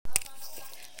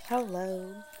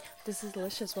Hello, this is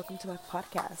Delicious. Welcome to my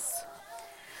podcast.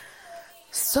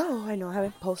 So, I know I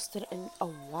haven't posted in a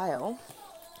while,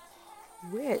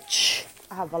 which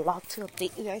I have a lot to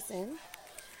update you guys in.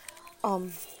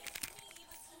 Um,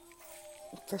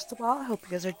 First of all, I hope you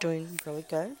guys are doing really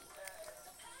good.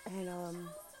 And,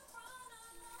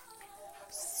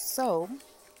 so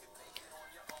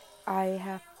I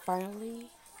have finally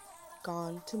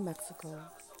gone to Mexico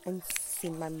and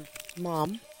seen my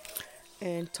mom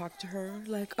and talked to her.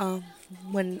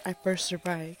 When I first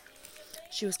arrived,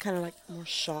 she was kind of like more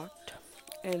shocked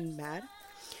and mad.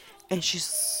 And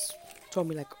she's told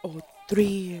me like, oh, 3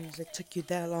 years, it took you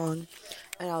that long.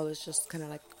 And I was just kind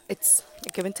of like, it's a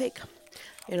give and take.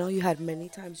 You had many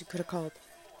times you could have called.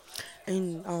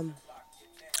 And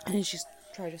she's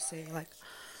tried to say like,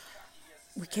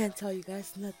 we can't tell you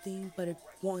guys nothing, but it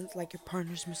won't, like, your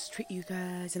partners mistreat you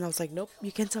guys. And I was like, nope, you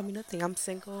can't tell me nothing. I'm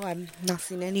single. I'm not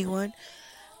seeing anyone.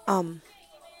 Um,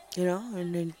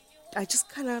 and then I just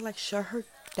kind of like shut her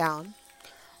down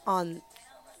on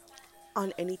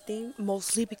anything,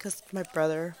 mostly because my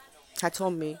brother had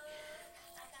told me,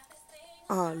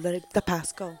 the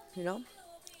past go.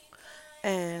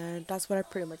 And that's what I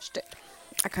pretty much did.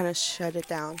 I kind of shut it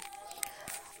down.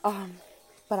 Um,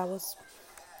 but I was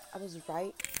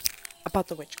right about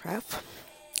the witchcraft.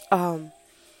 Um,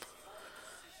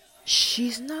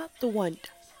 she's not the one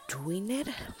doing it,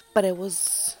 but it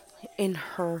was in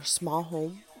her small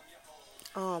home.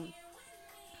 Um,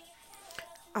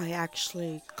 I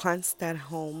actually cleansed that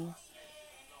home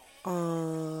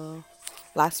uh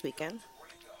last weekend.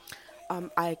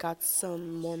 I got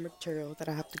some more material that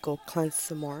I have to go cleanse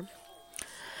some more.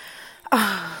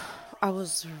 I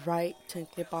was right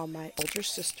thinking about my older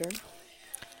sister.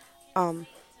 Um,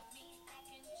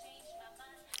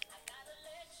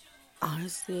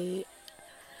 Honestly,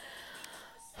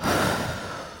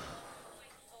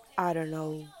 I don't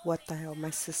know what the hell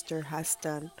my sister has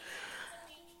done.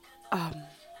 Um,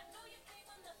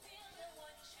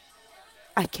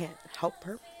 I can't help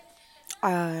her.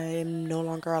 I'm no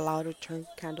longer allowed to turn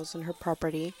candles in her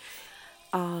property.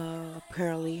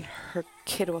 Apparently, her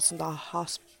kid was in the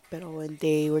hospital and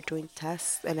they were doing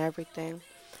tests and everything.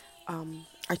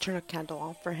 I turned a candle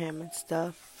on for him and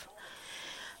stuff.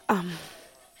 Um,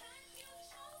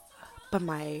 but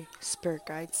my spirit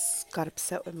guides got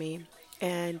upset with me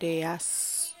and they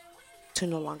asked to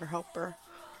no longer help her.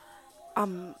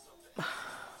 Um,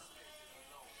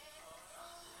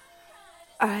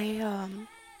 I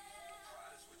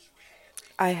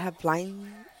I have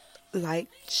blind light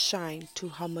shine to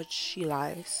how much she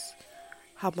lies,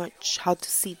 how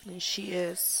deceiving she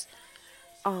is.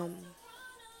 Um,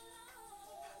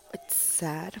 it's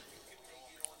sad to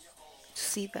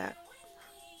see that.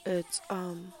 It's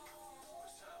um,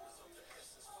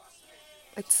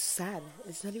 it's sad.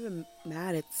 It's not even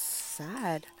mad. It's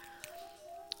sad.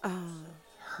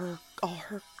 All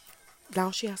her now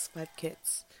she has 5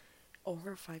 kids. All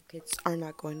her 5 kids are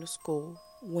not going to school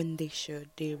when they should.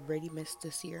 They already missed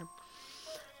this year.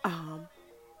 Um,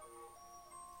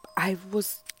 I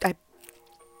was there.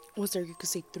 You could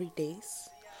say 3 days,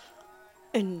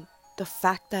 and the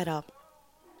fact that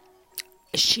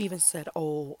she even said,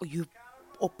 "Oh, you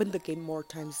opened the game more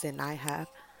times than I have,"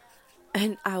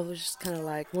 and I was just kind of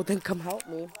like, "Well, then come help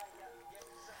me."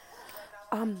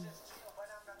 Um,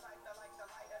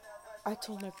 I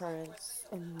told my parents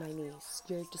and my niece,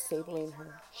 "You're disabling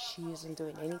her. She isn't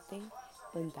doing anything,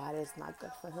 and that is not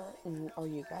good for her and or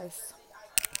you guys."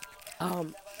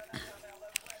 Um,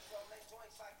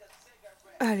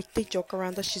 they joke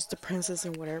around that she's the princess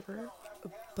and whatever,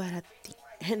 but at the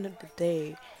end of the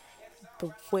day,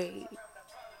 the way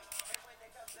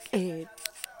it,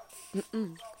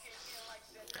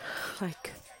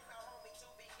 like,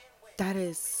 that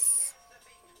is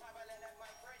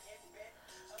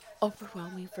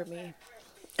overwhelming for me.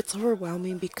 It's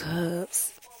overwhelming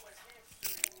because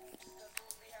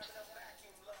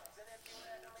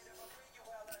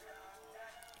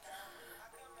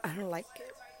I don't like it.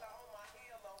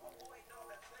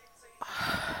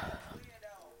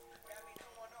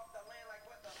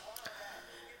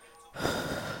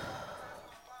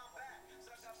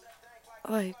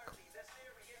 Like,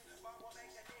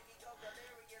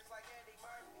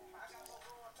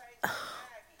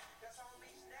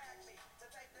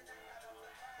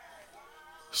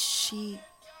 she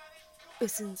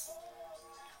isn't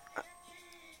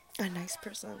a nice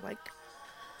person. Like,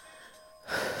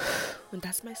 when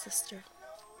that's my sister.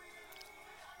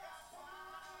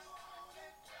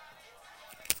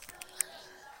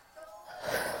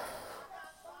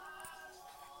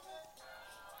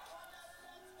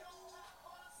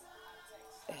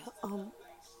 Um,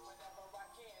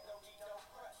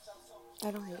 I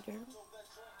don't hate her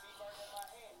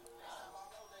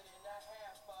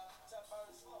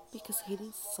because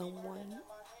hating someone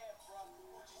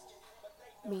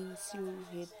means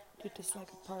you dislike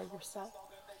a part of yourself,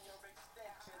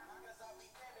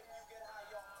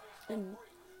 and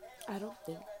I don't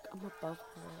think I'm above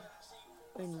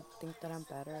her and think that I'm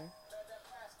better.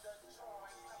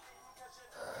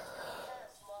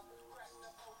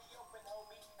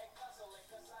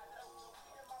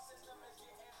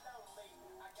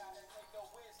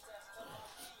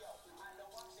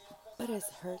 But it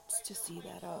hurts to see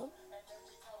that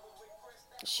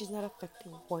she's not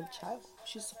affecting one child;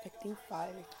 she's affecting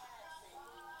five.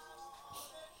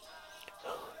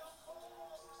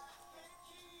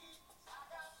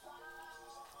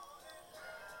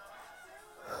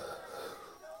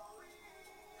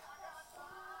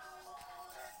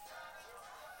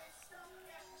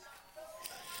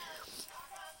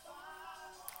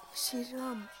 She's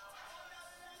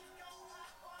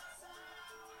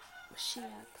she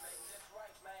acts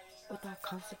without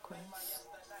consequence.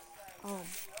 Um,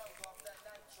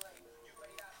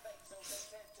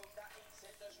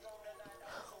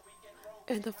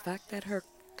 and the fact that her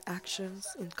actions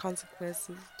and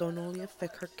consequences don't only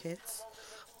affect her kids,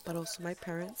 but also my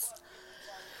parents.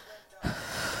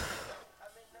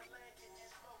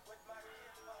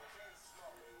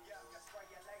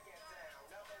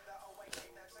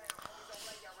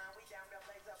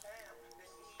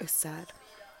 It's sad.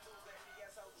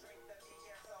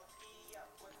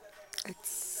 It's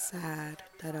sad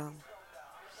that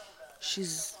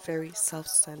she's very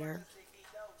self-centered.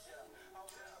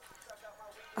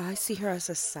 I see her as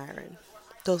a siren.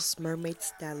 Those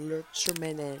mermaids that lure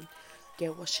men in,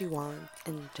 get what she wants,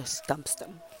 and just dumps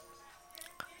them.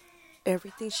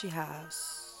 Everything she has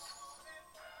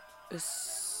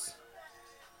is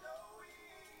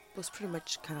was pretty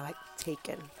much kind of like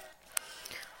taken,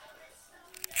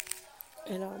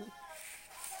 and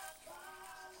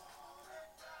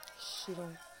she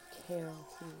don't care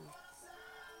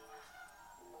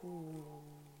who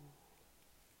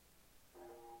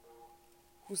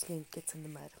whose name gets in the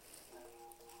mud.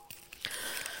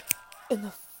 And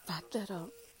the fact that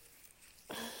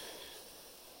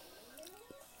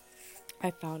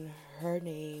I found her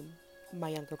name, my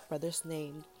younger brother's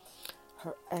name,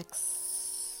 her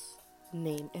ex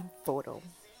name and photo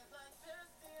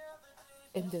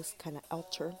in this kind of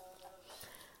altar.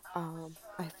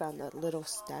 I found a little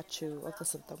statue of the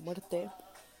Santa Muerte.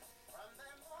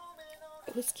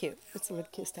 It was cute. It's a really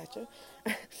cute statue.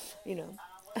 you know,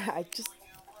 I just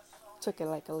took it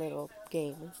like a little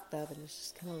game and stuff, and it's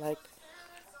just kind of like,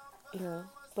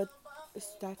 but the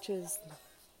statues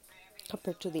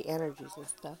compared to the energies and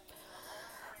stuff.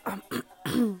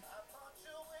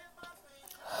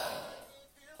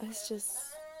 It's just,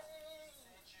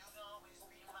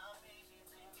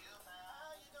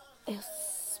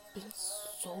 it's been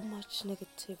so much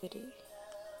negativity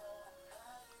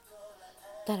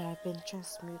that I've been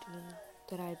transmuting,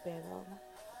 that I've been,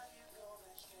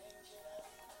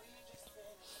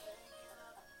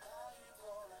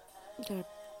 that I,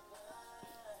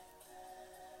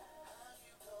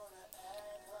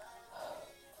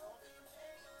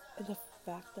 and the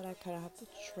fact that I kind of have to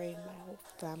train my whole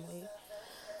family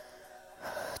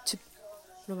to,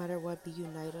 no matter what, be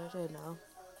united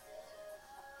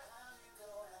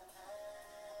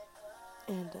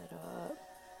and that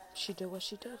she did what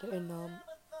she did, and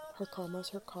her karma's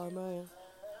her karma, and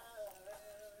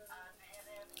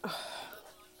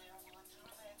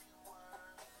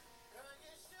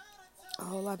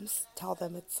all I'm tell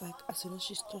them, it's like as soon as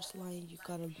she starts lying, you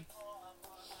gotta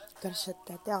shut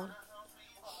that down.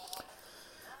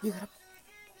 You gotta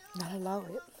not allow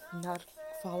it, not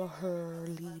follow her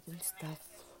lead and stuff,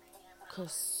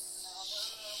 cause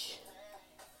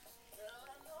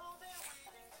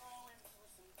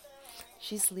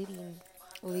she's leading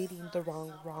the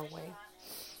wrong way.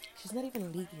 She's not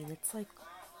even leading. It's like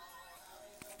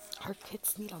her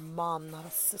kids need a mom, not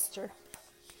a sister.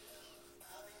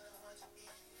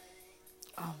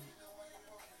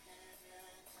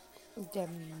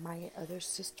 Then my other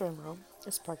sister-in-law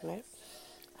is pregnant,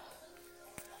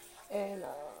 and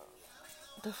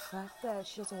the fact that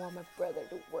she doesn't want my brother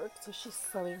to work, so she's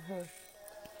selling her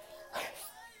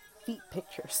feet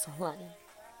pictures online.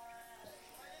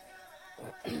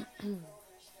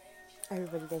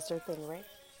 Everybody does their thing, right?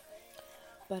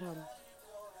 But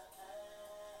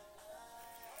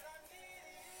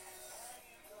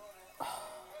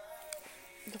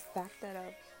the fact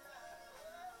that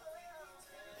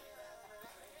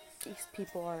these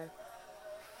people are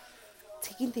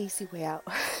taking the easy way out,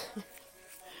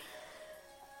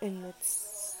 and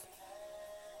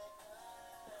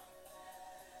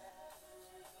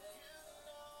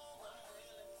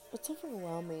It's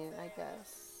overwhelming, I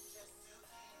guess.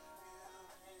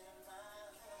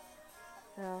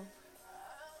 Yeah.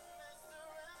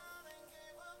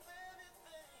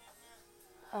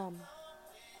 Um,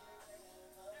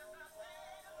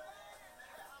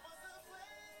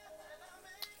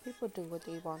 People do what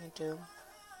they want to do.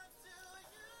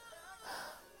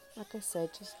 Like I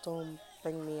said, just don't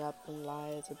bring me up in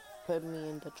lies or put me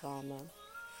in the drama.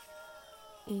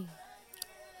 Mm.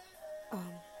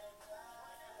 Um,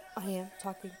 I am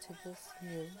talking to this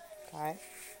new guy,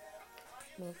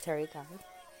 military guy.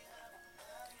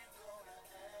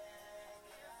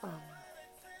 Um,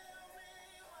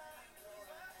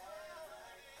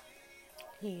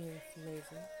 he is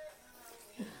amazing.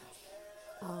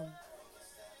 Um,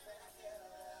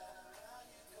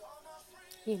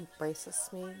 he embraces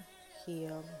me. He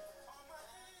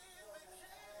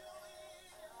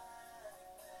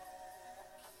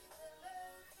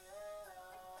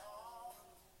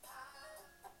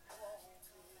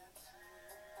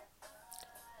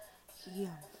he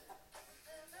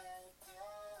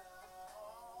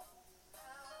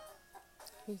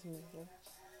he's amazing.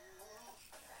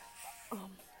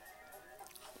 Um,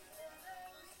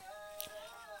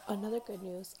 Another good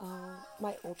news.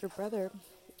 My older brother,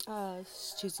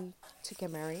 is choosing to get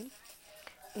married,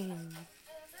 and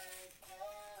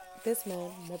this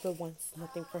man never wants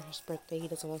nothing for his birthday. He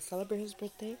doesn't want to celebrate his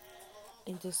birthday.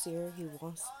 And this year he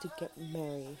wants to get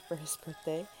married for his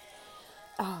birthday.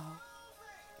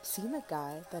 Seeing a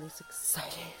guy that is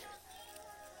excited.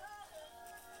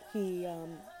 He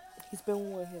he's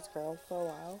been with his girl for a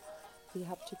while. He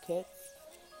have 2 kids,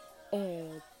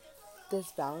 and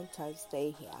this Valentine's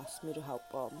Day he asked me to help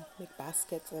make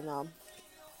baskets, and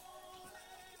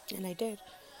I did.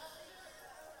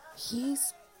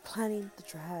 He's planning the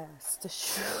dress, the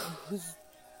shoes,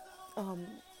 um,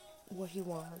 what he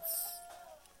wants.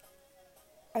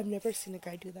 I've never seen a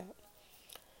guy do that,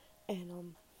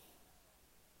 and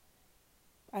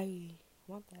I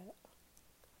want that.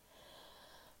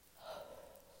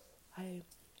 I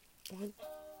want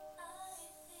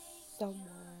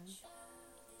someone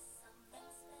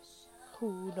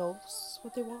who knows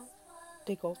what they want.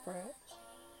 They go for it.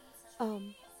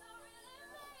 Um,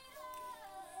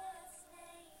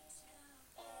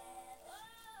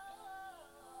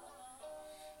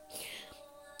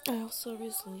 I also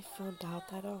recently found out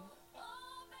that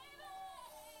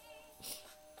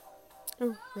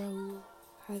Ro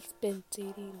has been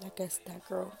dating, I guess, that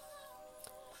girl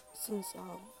since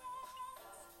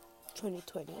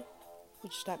 2020,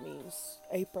 which that means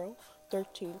April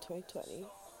 13, 2020,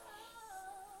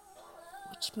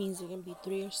 which means it can be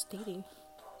 3 years dating.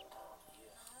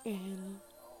 And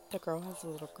the girl has a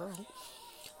little girl,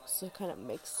 so it kind of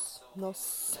makes no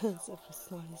sense if it's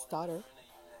not his daughter.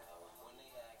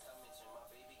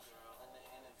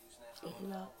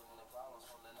 And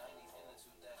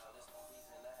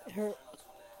her,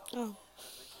 oh,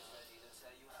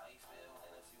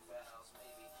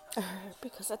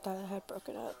 because I thought I had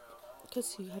broken up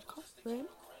because he had called, right?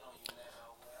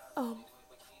 Um,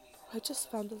 I just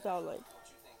found it out like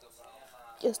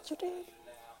yesterday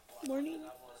morning,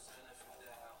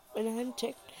 and I hadn't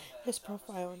checked his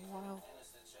profile in a while.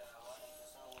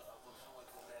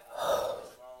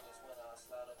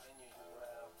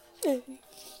 And,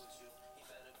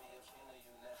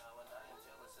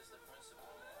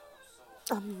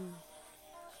 um,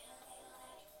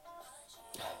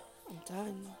 I'm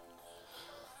done.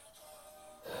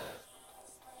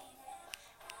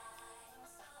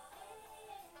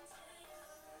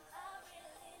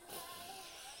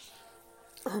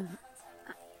 Um,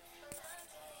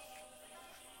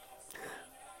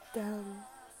 the,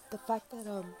 the fact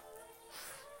that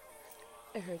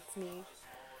it hurts me.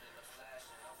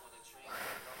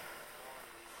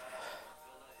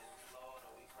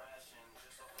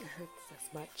 It hurts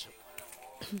this much.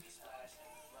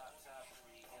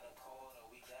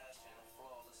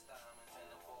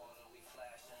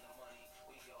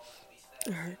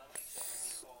 It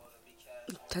hurts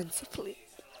intensively.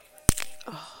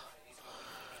 Oh,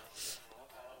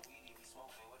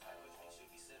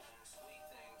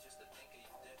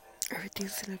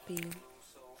 everything's gonna be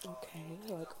okay.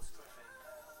 Like,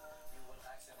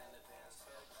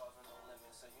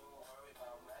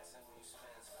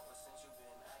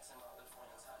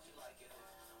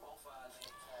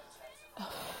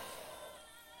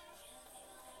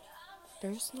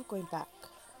 there's no going back.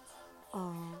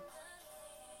 Uh,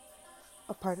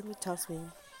 a part of me tells me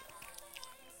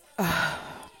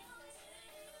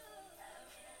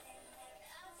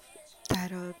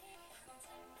that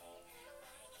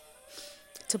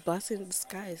it's a blessing in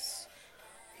disguise.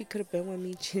 He could have been with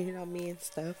me, cheating on me and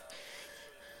stuff.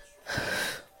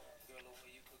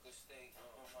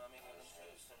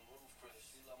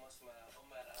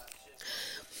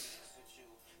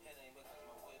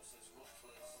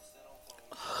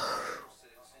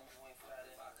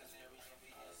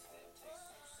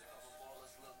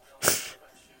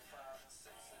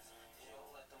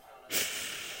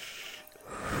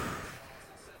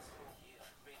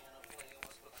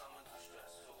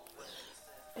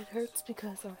 It hurts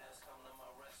because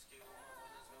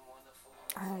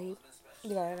I,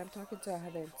 the guy that I'm talking to, I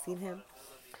haven't seen him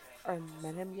or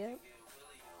met him yet,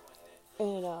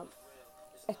 and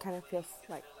it kind of feels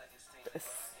like this.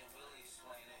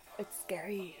 It's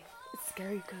scary. It's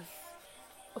scary because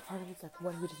a part of me's like,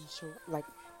 what if we didn't show up? Like,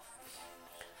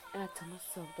 and I tell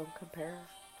myself, don't compare,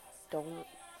 don't,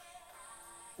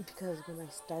 because when I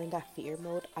start in that fear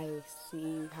mode, I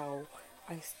see how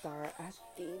I start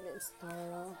acting and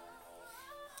start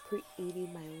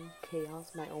creating my own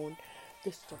chaos, my own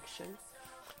destruction,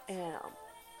 and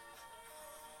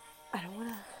I don't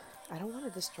wanna, I don't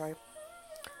wanna destroy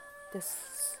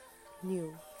this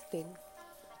new thing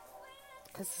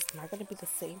because it's not gonna be the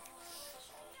same.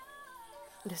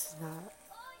 This is not.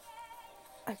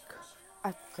 I,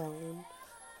 I've grown.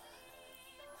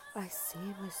 I see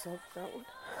myself grown.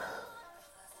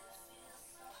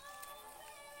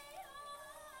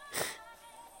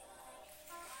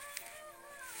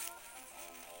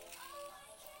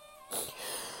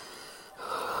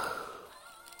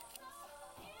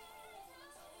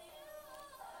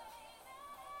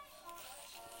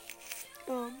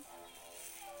 Um,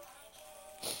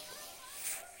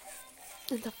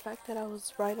 and the fact that I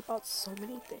was right about so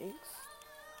many things,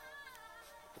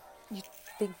 you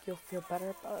think you'll feel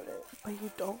better about it, but you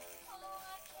don't.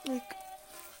 Like,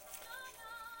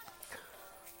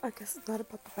 I guess it's not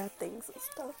about the bad things and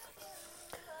stuff.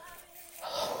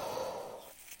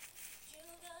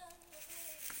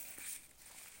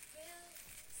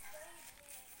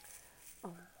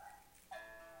 Um,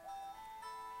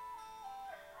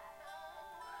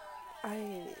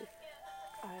 I,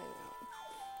 I,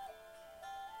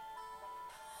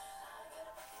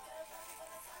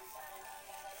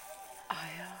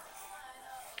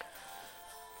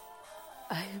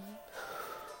 I am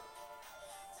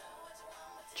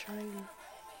trying,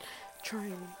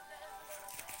 trying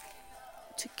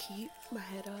to keep my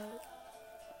head up,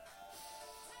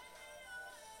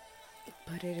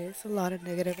 but it is a lot of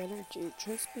negative energy.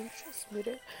 Trust me,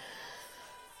 transmuted.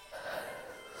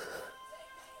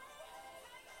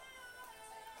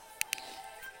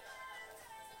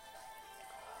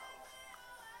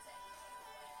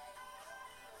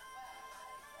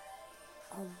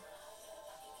 Um,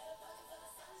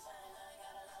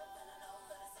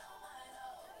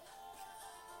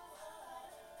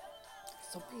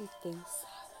 so many things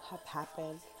have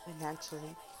happened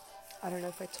financially. I don't know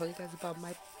if I told you guys about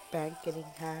my bank getting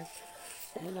hacked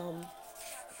and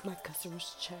my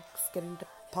customers' checks getting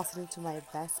deposited into my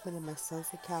investment in my son's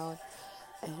account,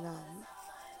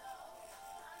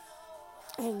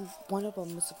 and one of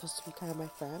them was supposed to be kind of my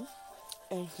friend,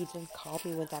 and he didn't call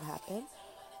me when that happened.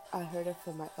 I heard it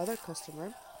from my other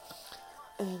customer,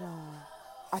 and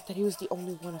I thought he was the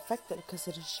only one affected because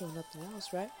it didn't show nothing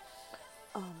else, right?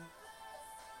 Um,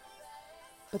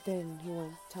 but then he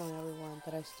went telling everyone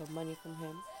that I stole money from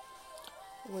him,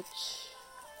 which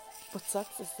what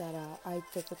sucks is that I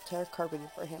did the tarot card reading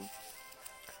for him,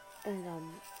 and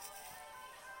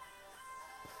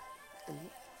and,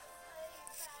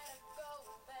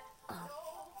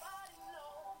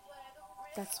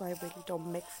 that's why I really don't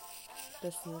mix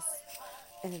business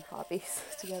and hobbies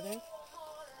together.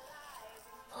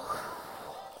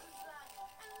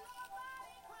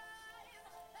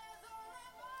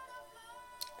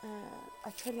 I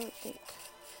try not to think.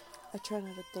 I try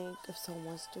not to think if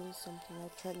someone's doing something. I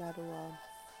try not to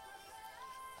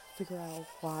figure out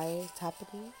why it's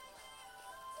happening.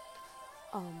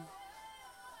 Um,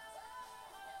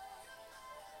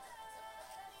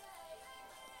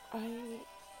 I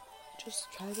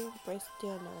just try to embrace the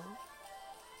unknown,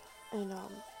 and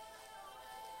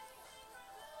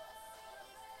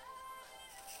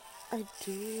I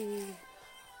do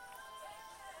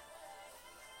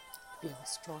feel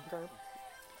stronger,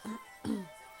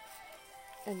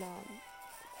 and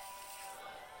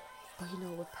but you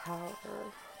know, with power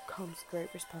comes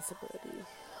great responsibility,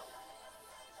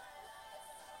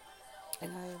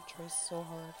 and I am trying so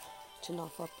hard to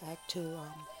not fall back to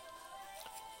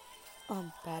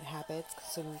bad habits,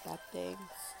 consuming bad things,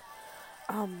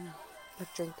 um,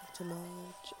 like drinking too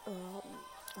much,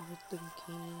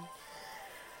 overthinking.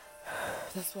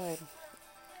 That's why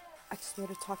I just want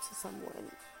to talk to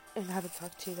someone, and I haven't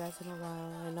talked to you guys in a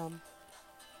while, and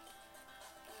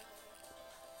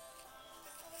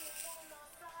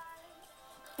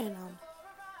And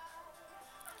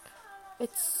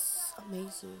it's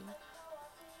amazing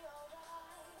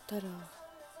that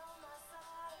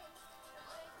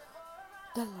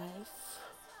the life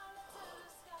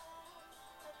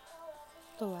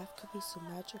the life could be so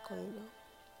magical, you know.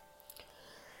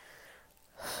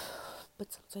 But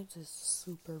sometimes it's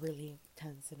super really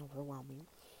intense and overwhelming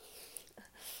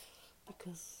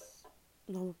because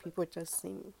normal people just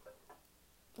seem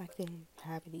like they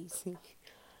have it easy.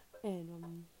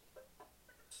 And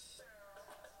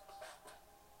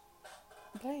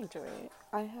but I enjoy it.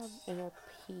 I have inner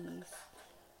peace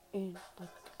and like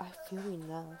I feel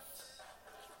enough.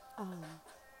 Um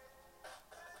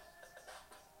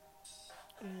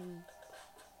and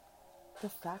the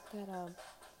fact that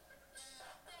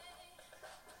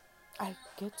I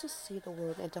get to see the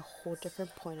world at a whole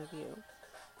different point of view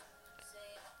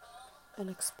and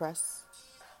express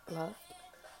love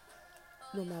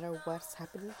no matter what's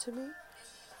happening to me.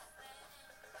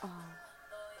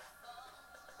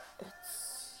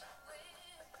 It's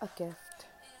a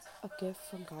gift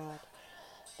from God.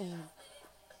 And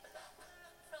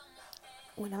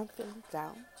when I'm feeling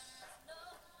down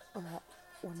or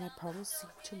when I promise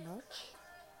too much,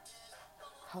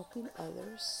 helping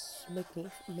others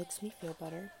makes me feel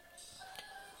better.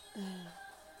 And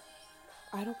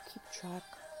I don't keep track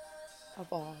of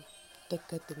all the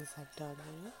good things I've done.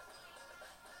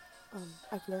 You know,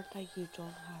 I've learned that you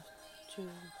don't have to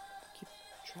keep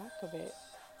track of it.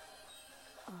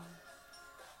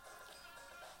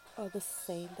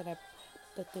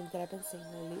 The thing that I've been saying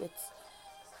lately, it's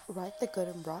write the good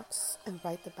in rocks and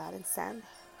write the bad in sand.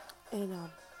 And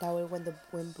that way, when the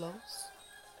wind blows,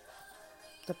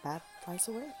 the bad flies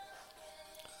away.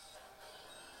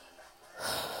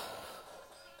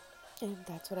 And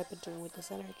that's what I've been doing with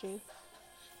this energy.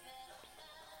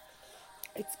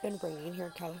 It's been raining here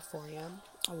in California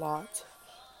a lot.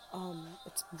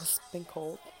 It's been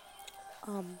cold.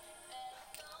 Um,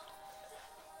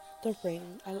 the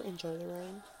rain, I enjoy the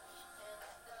rain.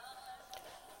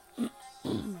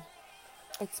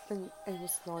 It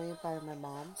was snowing by my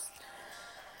mom's.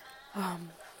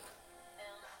 Um,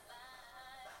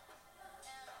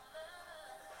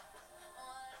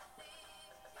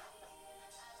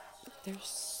 there's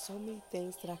so many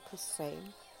things that I could say,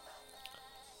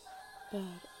 but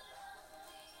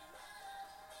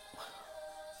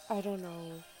I don't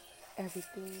know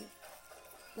everything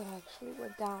that actually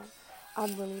went down.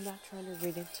 I'm really not trying to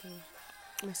read into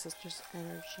my sister's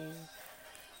energy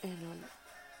and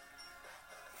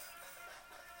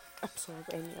absorb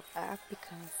any of that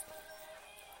because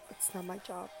it's not my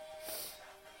job.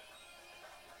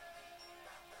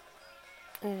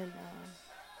 And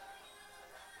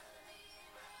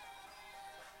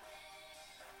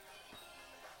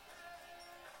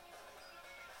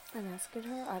and asking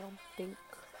her, I don't think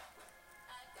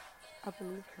I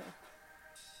believe her.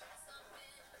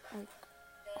 Like,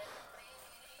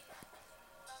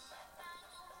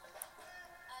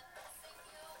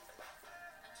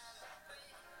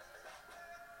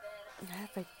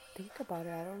 if I think about it,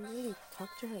 I don't really talk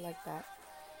to her like that.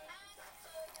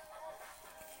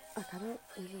 Like, I don't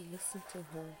really listen to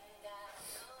her.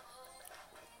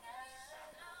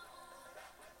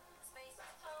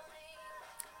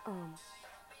 Um,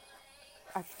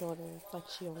 I've noticed like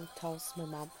she only tells my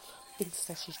mom things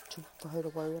that she's too for her to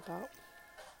worry about,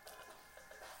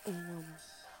 and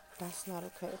that's not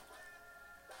okay.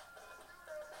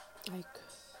 Like,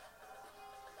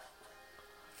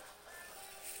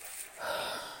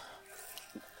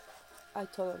 I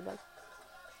told her like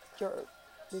you're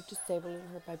you're disabling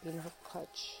her by being her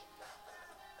crutch.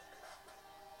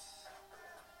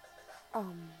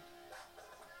 Um,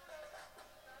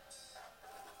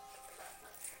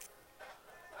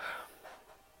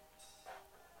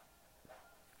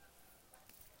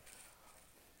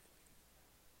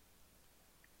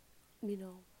 you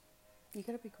know, you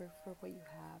gotta be grateful for what you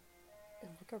have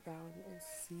and look around and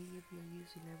see if you're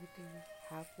using everything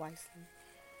you have wisely.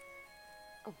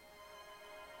 Um,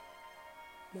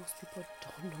 most people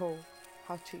don't know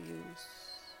how to use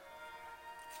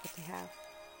what they have,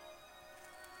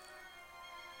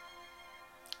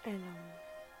 and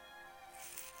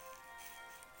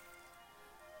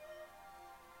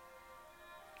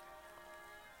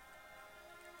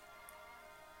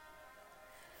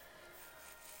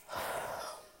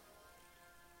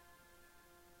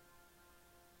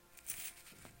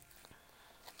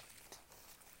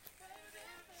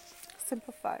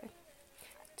simplify.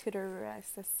 Today I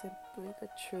realize that simply the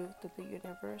truth that the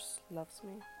universe loves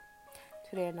me.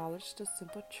 Today I acknowledge the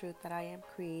simple truth that I am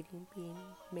creating being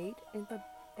made in the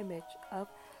image of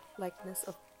likeness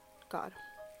of God.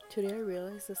 Today I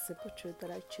realize the simple truth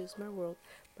that I choose my world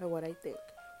by what I think,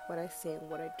 what I say, and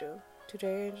what I do.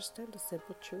 Today I understand the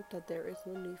simple truth that there is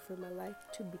no need for my life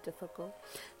to be difficult.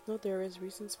 No, there is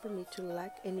reasons for me to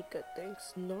lack any good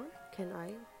things, nor can I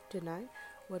deny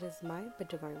what is mine by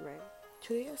divine right.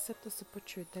 Today I accept the simple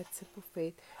truth that simple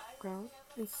faith, ground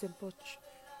in simple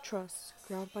trust,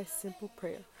 ground by simple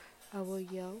prayer. I will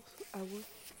yell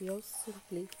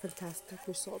simply fantastic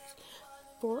results.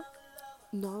 For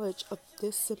knowledge of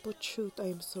this simple truth, I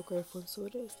am so grateful, and so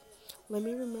it is. Let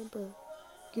me remember,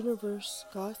 universe,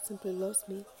 God simply loves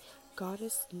me. God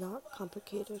is not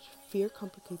complicated. Fear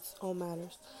complicates all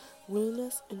matters.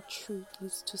 Willingness and truth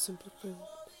leads to simplifying.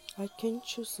 I can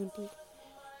choose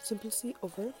simplicity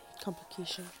over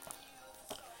complication.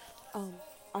 Um,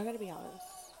 I gotta be honest.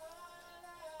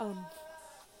 Um,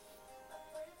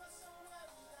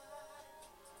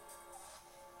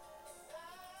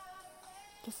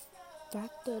 the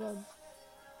fact that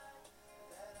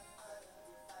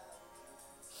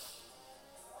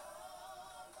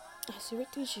I see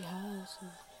everything she has, and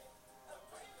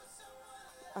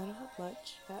I don't have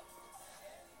much yet,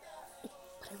 but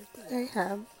everything I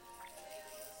have,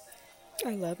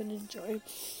 I love and enjoy.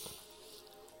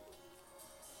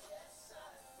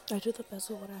 I do the best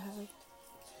with what I have.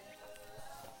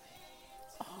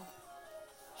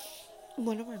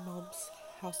 One of my mom's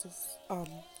houses,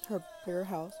 her bigger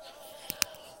house,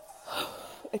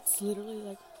 it's literally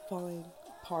like falling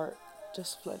apart,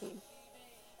 just flooding.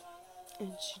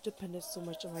 And she depended so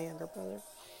much on my younger brother.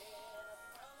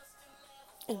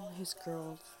 And his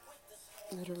girl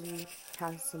literally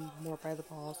has him more by the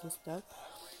balls and stuff.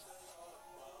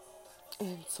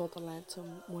 And sold the land to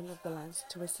one of the lands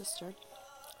to his sister.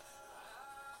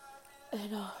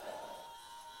 And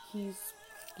he's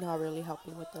not really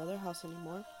helping with the other house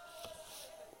anymore.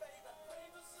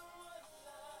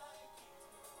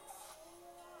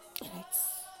 And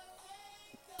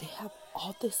they have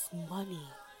all this money.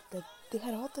 They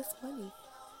had all this money.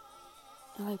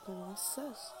 And like my mom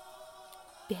says,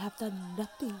 they have done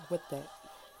nothing with it.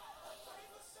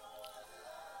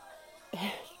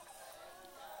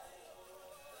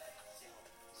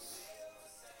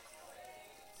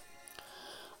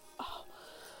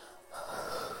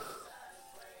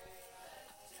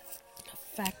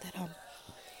 The fact that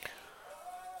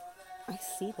I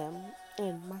see them,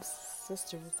 and my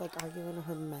sister is like arguing with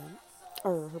her man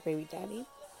or her baby daddy.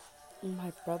 And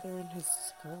my brother and his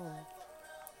girl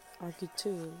argued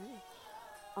too.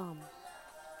 Um,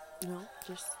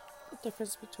 just the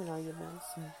difference between arguments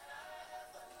and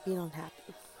being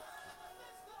unhappy.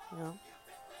 You know,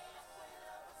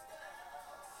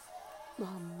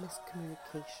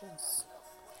 miscommunications.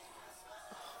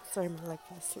 Sorry, my leg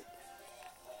fell asleep.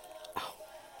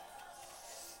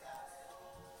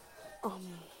 Um,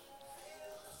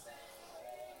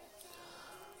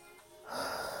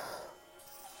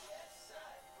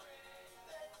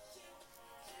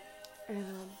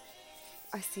 and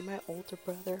I see my older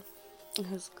brother and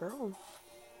his girl.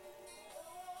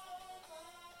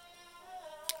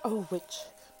 Oh, which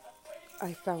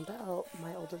I found out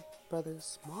my older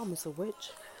brother's mom is a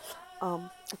witch. I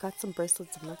got some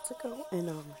bracelets in Mexico,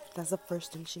 and that's the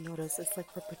first thing she noticed. It's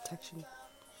like for protection.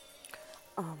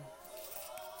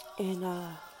 And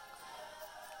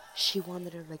she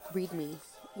wanted to like read me.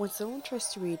 When someone tries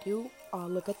to read you,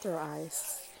 look at their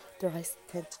eyes. Their eyes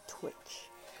tend to twitch.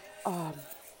 Um,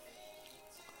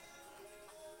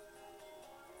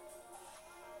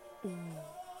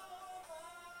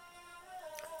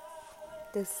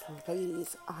 this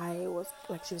lady's eye was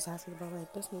like she was asking about my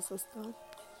business and stuff.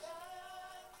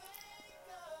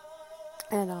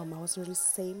 And I wasn't really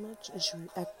saying much,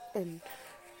 and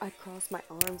I crossed my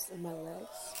arms and my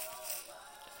legs,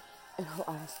 and her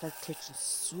eyes started twitching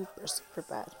super, super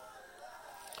bad.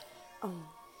 Um,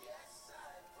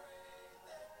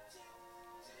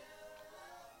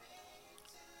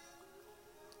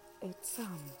 it's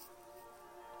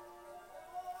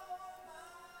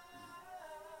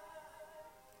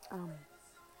um,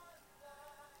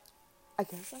 I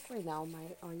guess like right now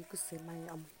my you could say my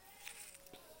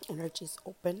energy is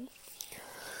open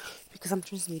because I'm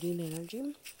transmuting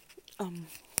energy. Um,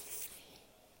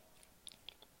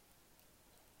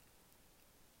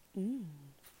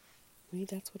 Maybe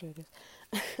that's what it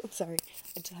is. I'm sorry,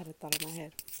 I just had a thought in my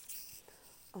head.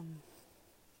 Um,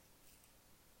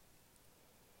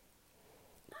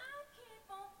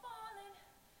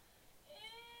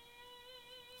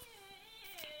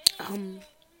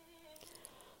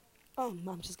 um,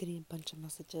 I'm just getting a bunch of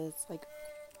messages like,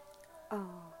 I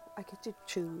get to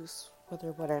choose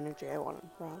what energy I want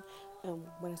around. And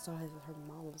when I saw her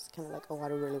mom, it was kind of like, oh, I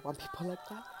don't really want people like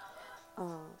that.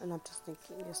 And I'm just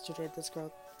thinking, yesterday this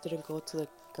girl didn't go to the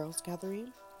girls'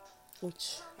 gathering,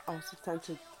 which I also tend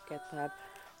to get that,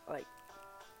 like,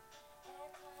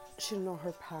 she didn't know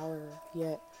her power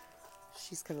yet.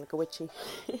 She's kind of like a witchy.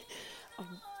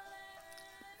 um,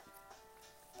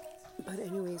 but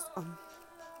anyways,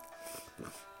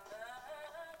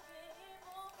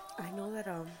 I know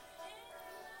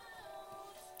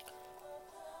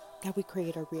that we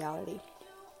create our reality.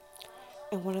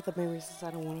 And one of the main reasons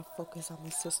I don't want to focus on my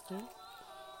sister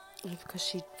is because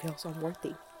she feels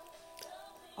unworthy.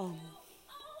 Um,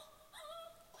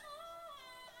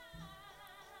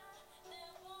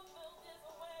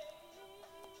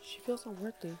 she feels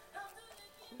unworthy.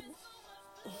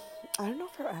 I don't know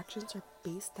if her actions are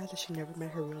based that she never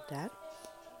met her real dad.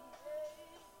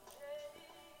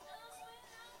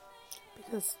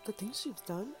 Because the things she's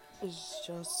done is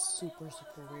just super,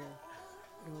 super weird.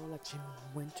 You know, like she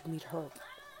went to meet her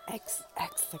ex,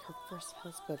 like her first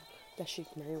husband that she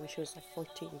married when she was like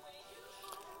 14,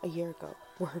 a year ago,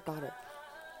 with her daughter.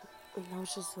 And I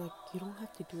was just like, you don't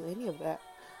have to do any of that.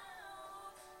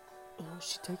 You know,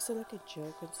 she takes it like a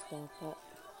joke and stuff, but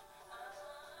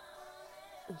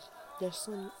there's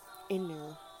some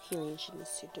inner healing she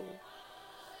needs to do.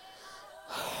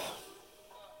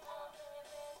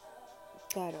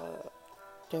 That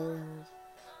they're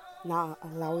not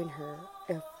allowing her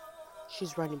if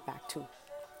she's running back to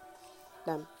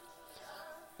them.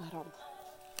 But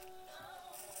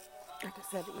like I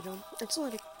said, you know, I just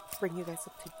wanted to bring you guys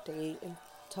up to date and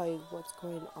tell you what's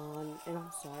going on. And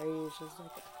I'm sorry, it's just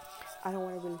like I don't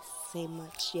want to really say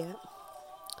much yet.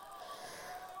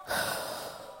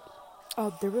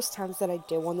 There was times that I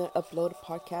did want to upload a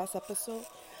podcast episode,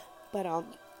 but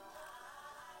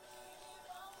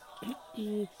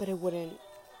but it wouldn't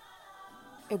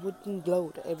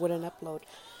load, it wouldn't upload,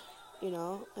 you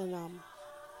know, and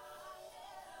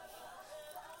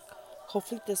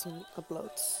hopefully this one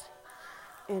uploads,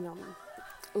 and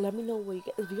let me know what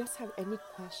if you guys have any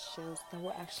questions that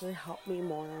will actually help me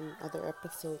more on other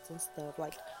episodes and stuff,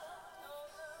 like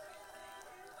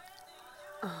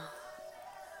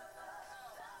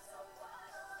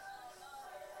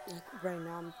right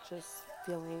now I'm just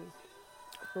feeling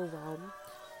overwhelmed,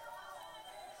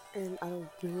 and I don't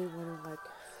really want to like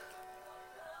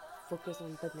focus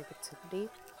on the negativity,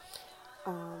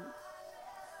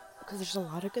 because there's a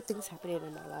lot of good things happening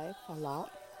in my life, a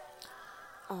lot,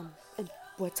 and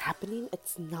what's happening,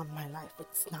 it's not my life,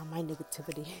 it's not my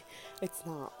negativity, it's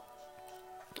not,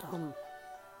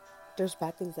 there's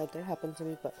bad things that did happen to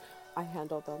me, but I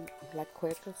handled them like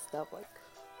quick and stuff, like,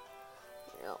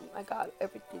 you know, I got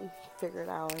everything figured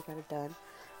out, I got it done,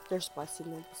 there's blessing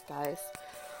in disguise,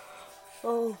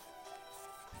 oh,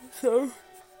 so,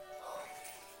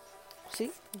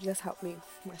 see, you just help me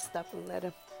mess up and let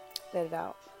it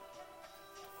out.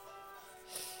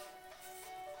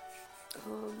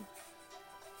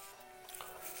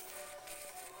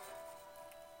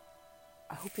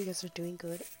 I hope you guys are doing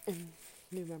good, and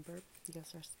remember, you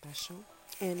guys are special.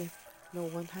 And if no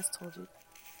one has told you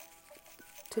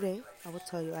today, I will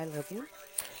tell you I love you,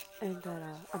 and that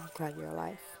I'm glad you're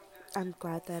alive. I'm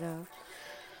glad that I'm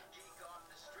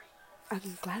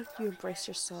glad you embrace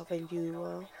yourself and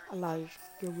you allow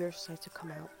your weird side to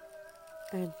come out,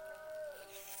 and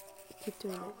keep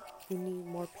doing it. We need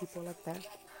more people like that.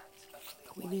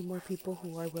 We need more people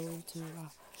who are willing to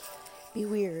be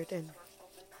weird and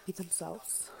be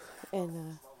themselves,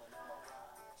 and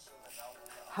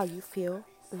how you feel.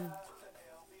 And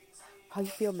how you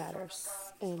feel matters,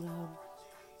 and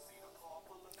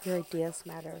your ideas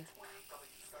matter,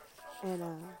 and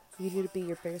you need to be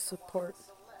your biggest support,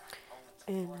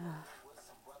 and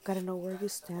gotta know where you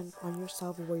stand on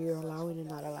yourself and where you're allowing and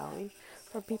not allowing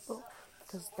from people,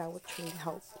 because that would truly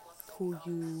help who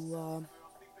you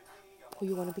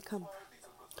want to become.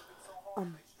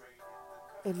 And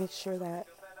make sure that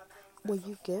when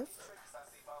you give,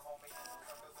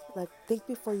 like, think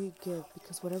before you give,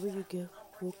 because whatever you give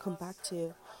will come back to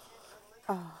you.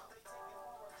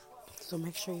 So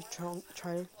make sure you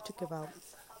try to give out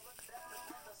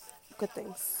good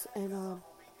things, and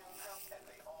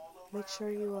make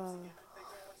sure you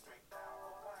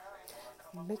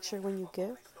make sure when you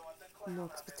give, no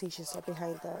expectations are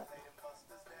behind that.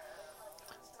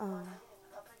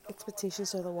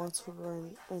 Expectations are the ones who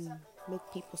run and make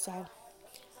people sad.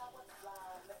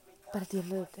 But at the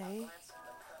end of the day,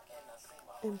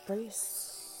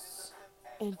 embrace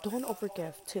and don't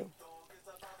overgive too.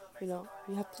 You know,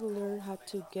 you have to learn how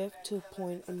to give to a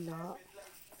point and not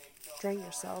drain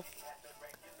yourself.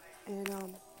 And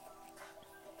have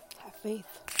faith.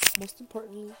 Most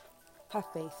importantly, have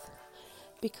faith,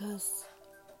 because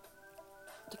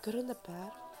the good and the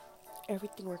bad,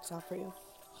 everything works out for you.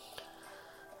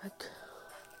 Like,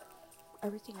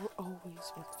 everything will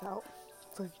always works out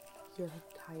for your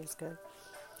highest good.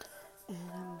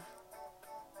 And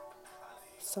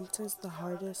sometimes the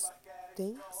hardest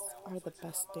things are the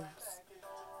best things.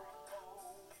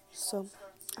 So,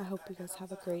 I hope you guys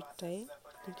have a great day.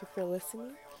 Thank you for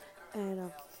listening.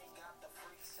 And